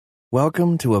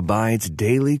Welcome to Abide's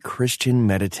Daily Christian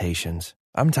Meditations.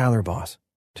 I'm Tyler Boss.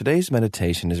 Today's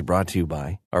meditation is brought to you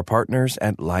by our partners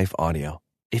at Life Audio.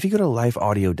 If you go to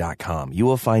lifeaudio.com, you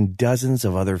will find dozens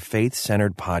of other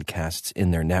faith-centered podcasts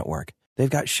in their network. They've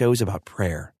got shows about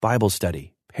prayer, Bible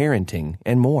study, parenting,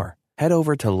 and more. Head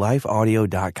over to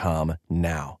lifeaudio.com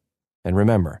now. And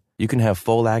remember, you can have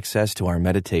full access to our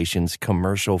meditations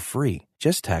commercial-free.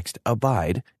 Just text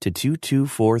ABIDE to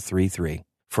 22433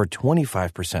 for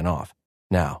 25% off.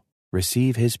 Now,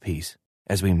 receive His peace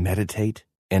as we meditate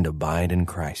and abide in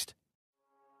Christ.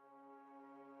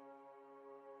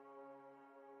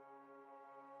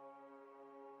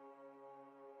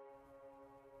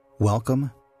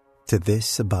 Welcome to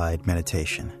this Abide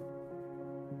Meditation.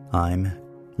 I'm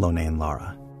Lonaine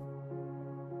Lara.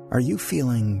 Are you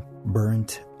feeling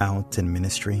burnt out in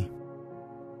ministry?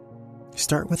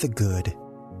 Start with a good,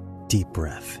 deep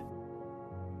breath.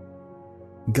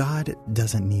 God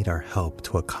doesn't need our help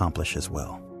to accomplish His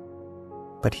will,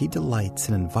 but He delights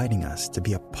in inviting us to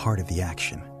be a part of the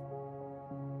action.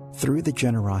 Through the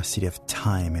generosity of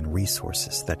time and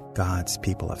resources that God's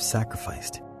people have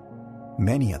sacrificed,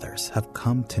 many others have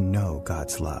come to know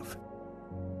God's love.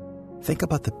 Think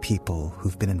about the people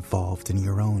who've been involved in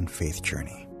your own faith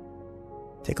journey.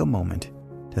 Take a moment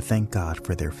to thank God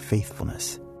for their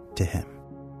faithfulness to Him.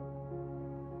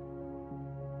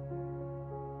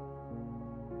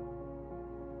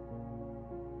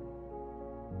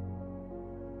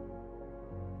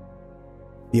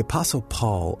 The Apostle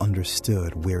Paul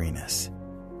understood weariness.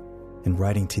 In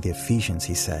writing to the Ephesians,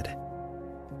 he said,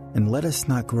 "And let us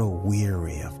not grow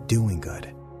weary of doing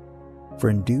good, for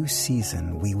in due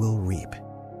season we will reap,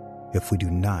 if we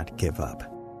do not give up."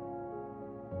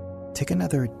 Take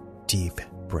another deep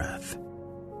breath.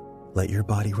 Let your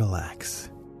body relax.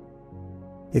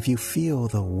 If you feel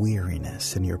the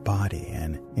weariness in your body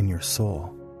and in your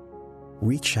soul,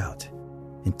 reach out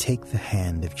and take the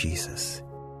hand of Jesus.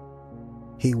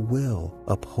 He will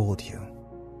uphold you.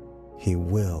 He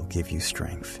will give you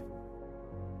strength.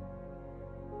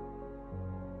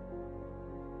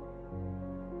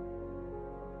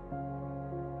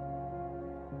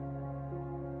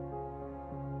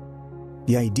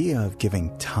 The idea of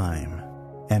giving time,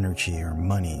 energy, or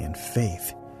money and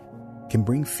faith can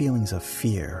bring feelings of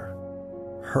fear,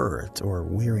 hurt, or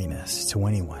weariness to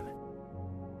anyone,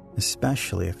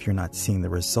 especially if you're not seeing the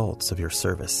results of your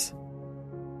service.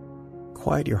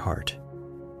 Quiet your heart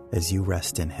as you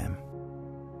rest in Him.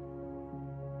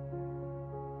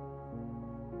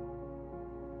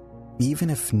 Even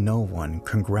if no one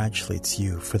congratulates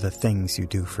you for the things you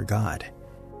do for God,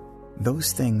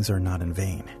 those things are not in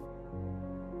vain.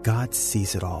 God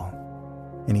sees it all,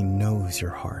 and He knows your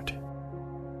heart.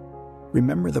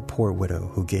 Remember the poor widow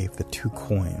who gave the 2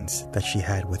 coins that she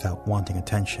had without wanting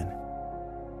attention.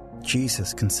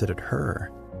 Jesus considered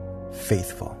her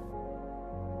faithful.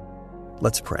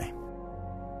 Let's pray.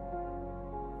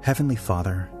 Heavenly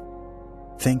Father,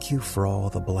 thank you for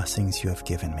all the blessings you have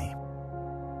given me.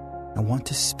 I want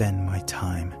to spend my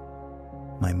time,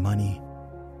 my money,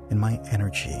 and my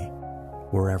energy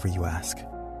wherever you ask.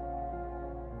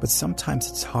 But sometimes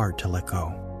it's hard to let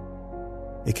go.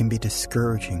 It can be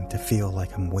discouraging to feel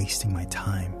like I'm wasting my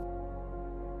time.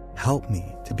 Help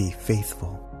me to be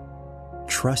faithful,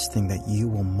 trusting that you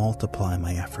will multiply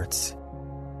my efforts.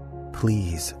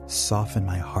 Please soften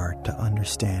my heart to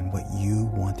understand what you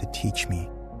want to teach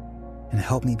me and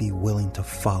help me be willing to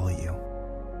follow you.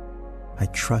 I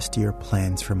trust your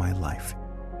plans for my life.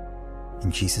 In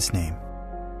Jesus' name,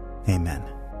 amen.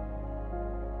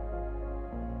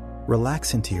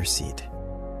 Relax into your seat.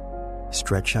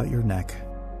 Stretch out your neck,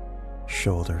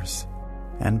 shoulders,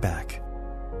 and back,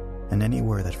 and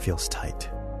anywhere that feels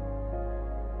tight.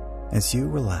 As you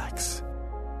relax,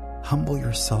 humble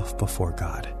yourself before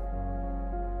God.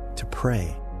 To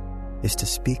pray is to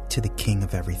speak to the King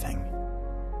of everything.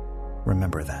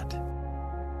 Remember that.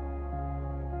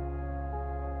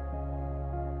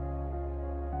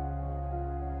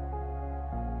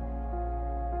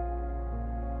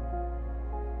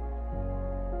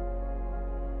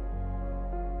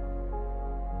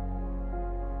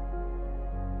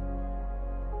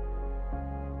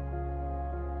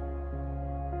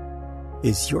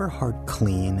 Is your heart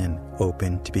clean and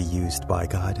open to be used by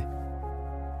God?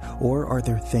 Or are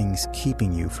there things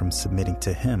keeping you from submitting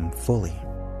to Him fully?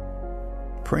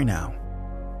 Pray now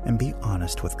and be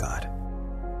honest with God.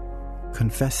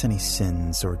 Confess any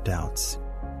sins or doubts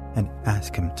and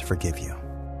ask Him to forgive you.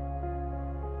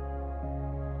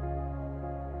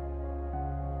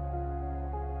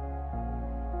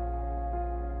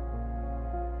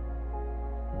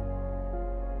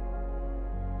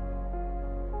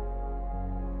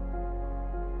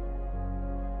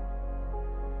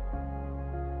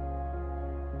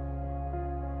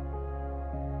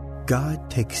 God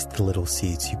takes the little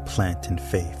seeds you plant in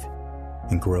faith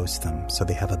and grows them so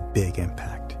they have a big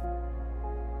impact.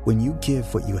 When you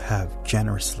give what you have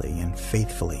generously and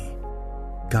faithfully,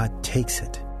 God takes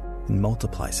it and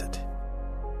multiplies it.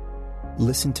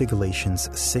 Listen to Galatians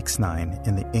 6:9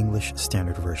 in the English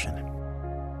Standard Version.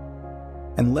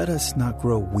 And let us not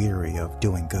grow weary of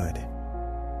doing good,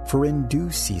 for in due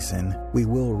season we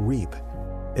will reap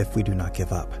if we do not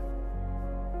give up.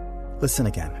 Listen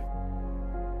again.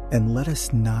 And let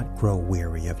us not grow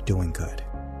weary of doing good,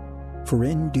 for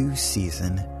in due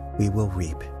season we will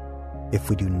reap if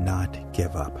we do not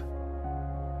give up.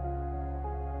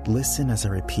 Listen as I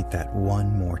repeat that one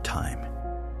more time.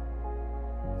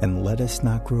 And let us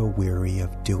not grow weary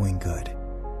of doing good,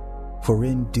 for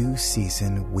in due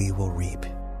season we will reap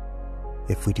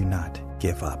if we do not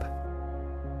give up.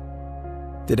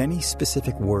 Did any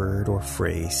specific word or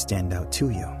phrase stand out to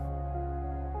you?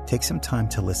 Take some time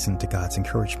to listen to God's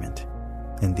encouragement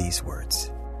in these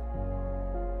words.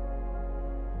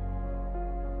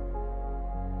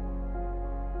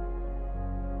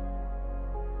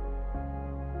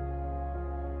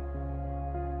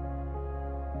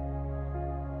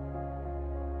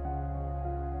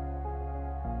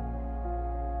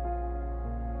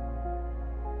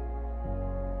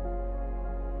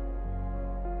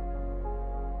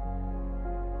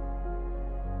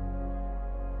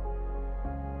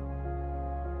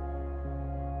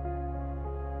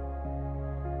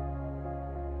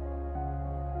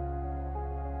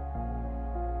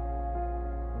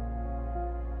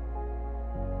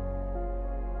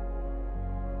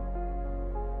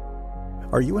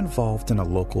 Are you involved in a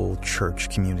local church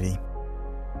community?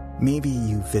 Maybe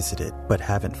you visited but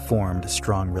haven't formed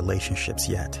strong relationships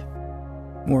yet.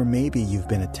 Or maybe you've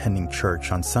been attending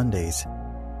church on Sundays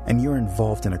and you're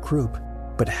involved in a group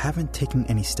but haven't taken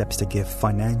any steps to give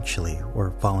financially or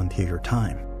volunteer your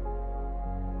time.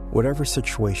 Whatever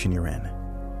situation you're in,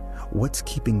 what's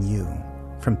keeping you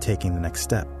from taking the next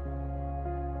step?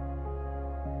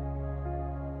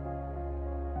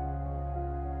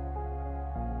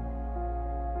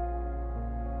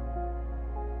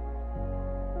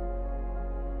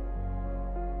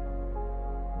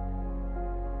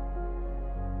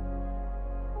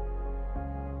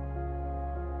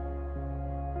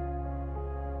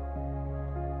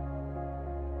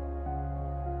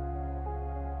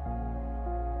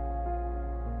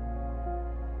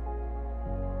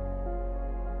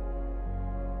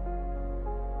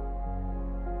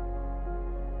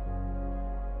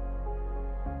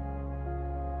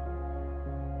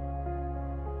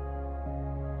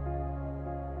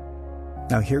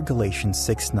 Now hear Galatians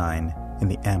 6:9 in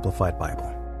the Amplified Bible.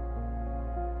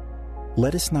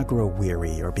 Let us not grow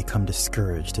weary or become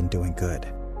discouraged in doing good,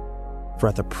 for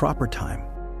at the proper time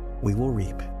we will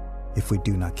reap if we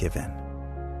do not give in.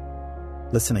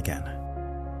 Listen again.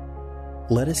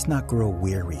 Let us not grow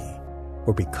weary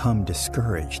or become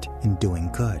discouraged in doing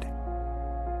good,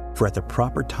 for at the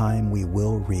proper time we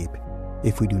will reap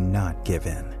if we do not give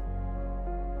in.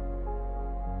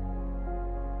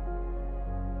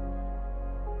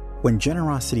 When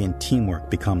generosity and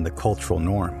teamwork become the cultural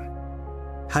norm,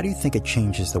 how do you think it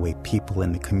changes the way people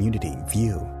in the community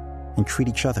view and treat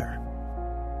each other?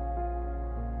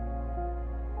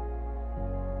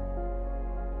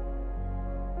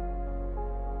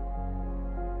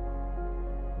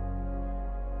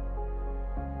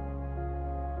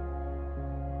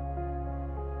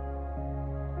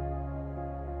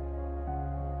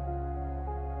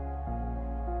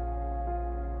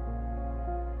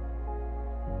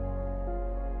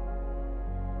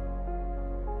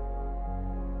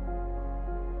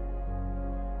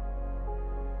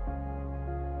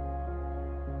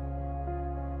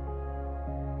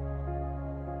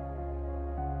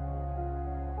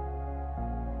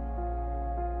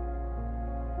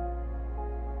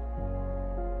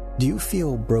 Do you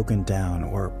feel broken down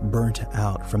or burnt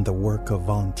out from the work of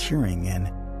volunteering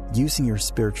and using your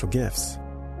spiritual gifts?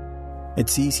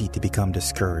 It's easy to become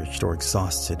discouraged or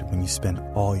exhausted when you spend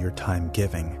all your time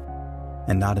giving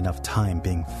and not enough time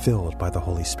being filled by the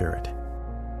Holy Spirit.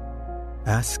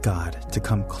 Ask God to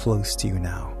come close to you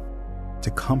now,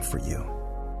 to comfort you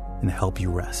and help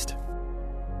you rest.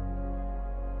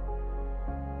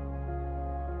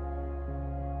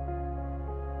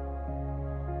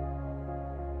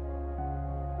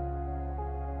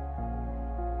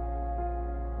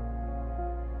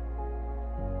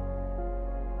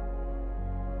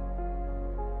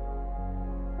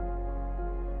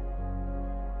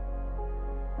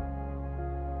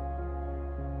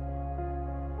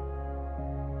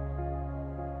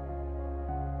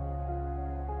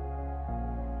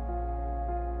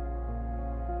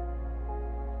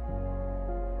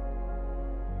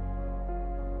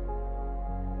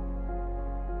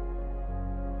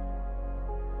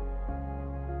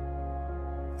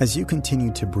 As you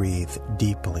continue to breathe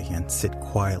deeply and sit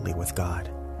quietly with God,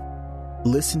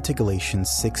 listen to Galatians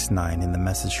 6:9 in the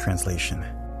Message translation.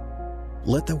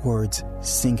 Let the words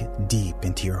sink deep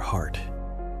into your heart.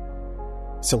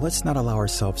 So let's not allow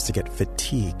ourselves to get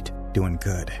fatigued doing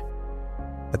good.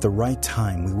 At the right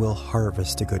time, we will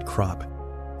harvest a good crop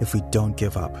if we don't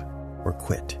give up or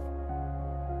quit.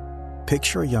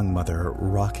 Picture a young mother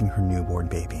rocking her newborn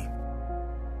baby.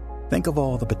 Think of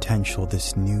all the potential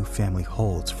this new family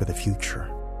holds for the future.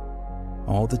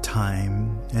 All the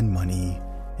time and money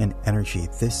and energy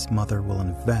this mother will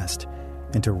invest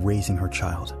into raising her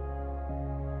child.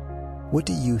 What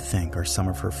do you think are some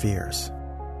of her fears?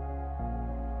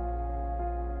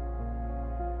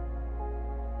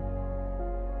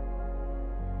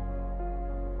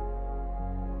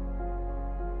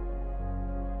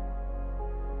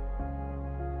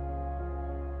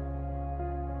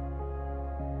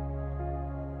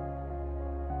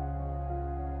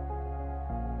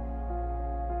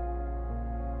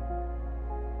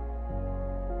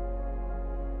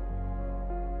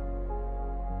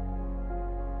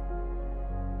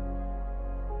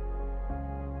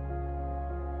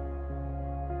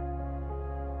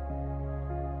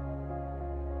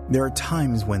 There are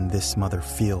times when this mother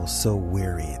feels so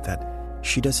weary that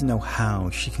she doesn't know how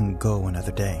she can go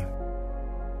another day.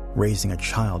 Raising a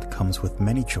child comes with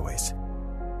many joys,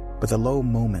 but the low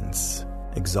moments,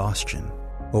 exhaustion,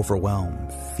 overwhelm,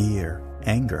 fear,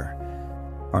 anger,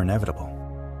 are inevitable.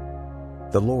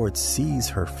 The Lord sees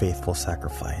her faithful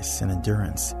sacrifice and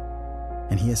endurance,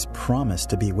 and He has promised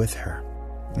to be with her,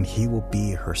 and He will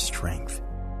be her strength.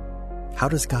 How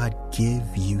does God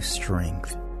give you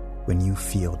strength when you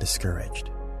feel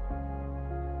discouraged?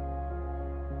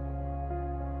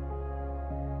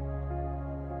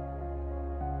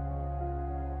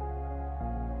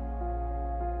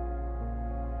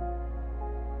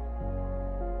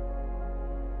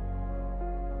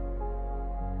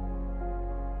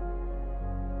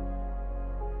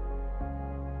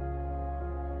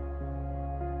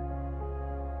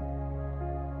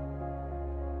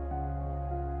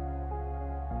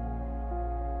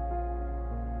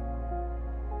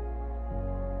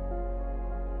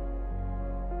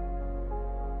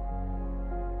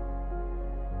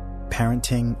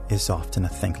 Parenting is often a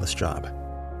thankless job,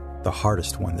 the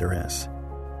hardest one there is.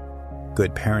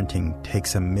 Good parenting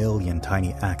takes a million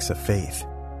tiny acts of faith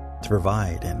to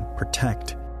provide and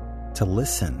protect, to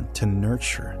listen, to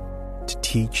nurture, to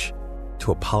teach,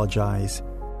 to apologize,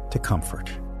 to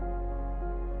comfort.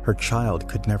 Her child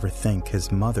could never thank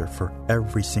his mother for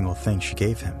every single thing she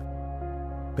gave him,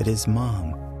 but his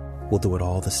mom will do it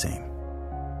all the same.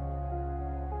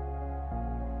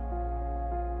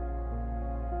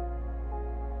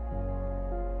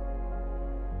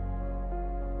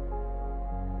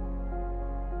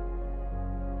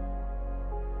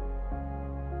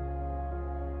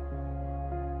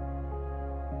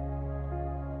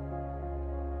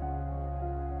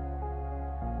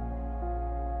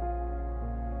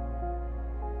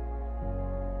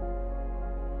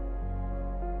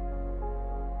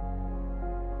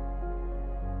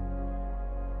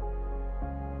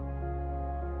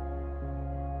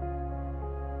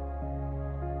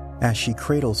 As she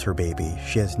cradles her baby,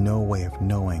 she has no way of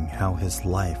knowing how his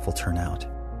life will turn out.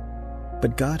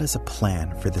 But God has a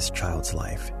plan for this child's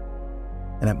life,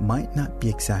 and it might not be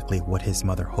exactly what his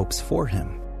mother hopes for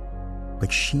him,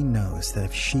 but she knows that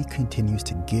if she continues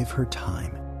to give her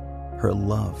time, her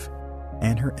love,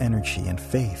 and her energy and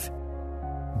faith,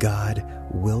 God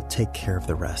will take care of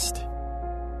the rest.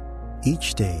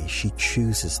 Each day she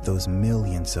chooses those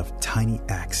millions of tiny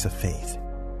acts of faith,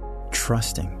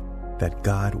 trusting that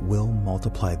God will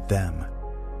multiply them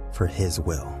for His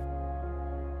will.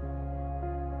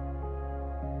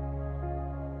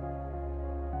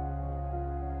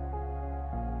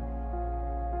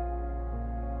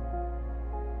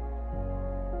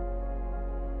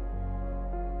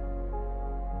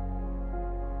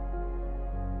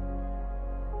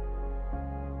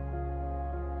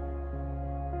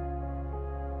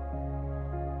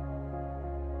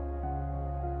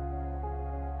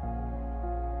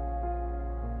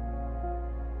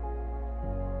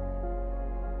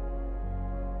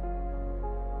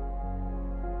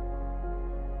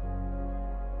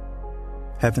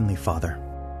 Heavenly Father,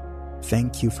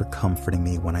 thank you for comforting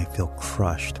me when I feel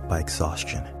crushed by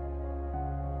exhaustion.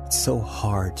 It's so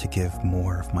hard to give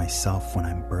more of myself when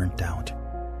I'm burnt out,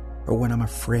 or when I'm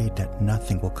afraid that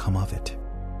nothing will come of it.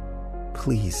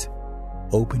 Please,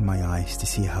 open my eyes to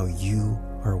see how you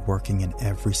are working in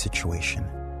every situation.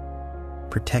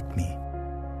 Protect me,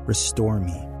 restore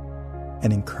me,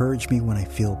 and encourage me when I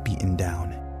feel beaten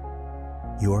down.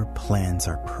 Your plans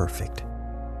are perfect,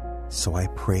 so I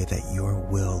pray that your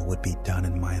will would be done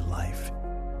in my life.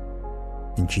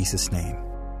 In Jesus' name,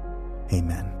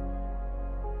 amen.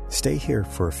 Stay here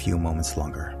for a few moments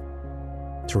longer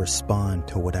to respond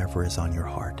to whatever is on your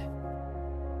heart.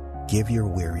 Give your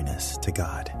weariness to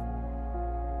God.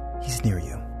 He's near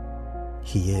you.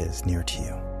 He is near to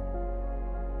you.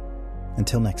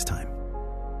 Until next time,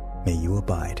 may you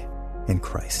abide in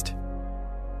Christ.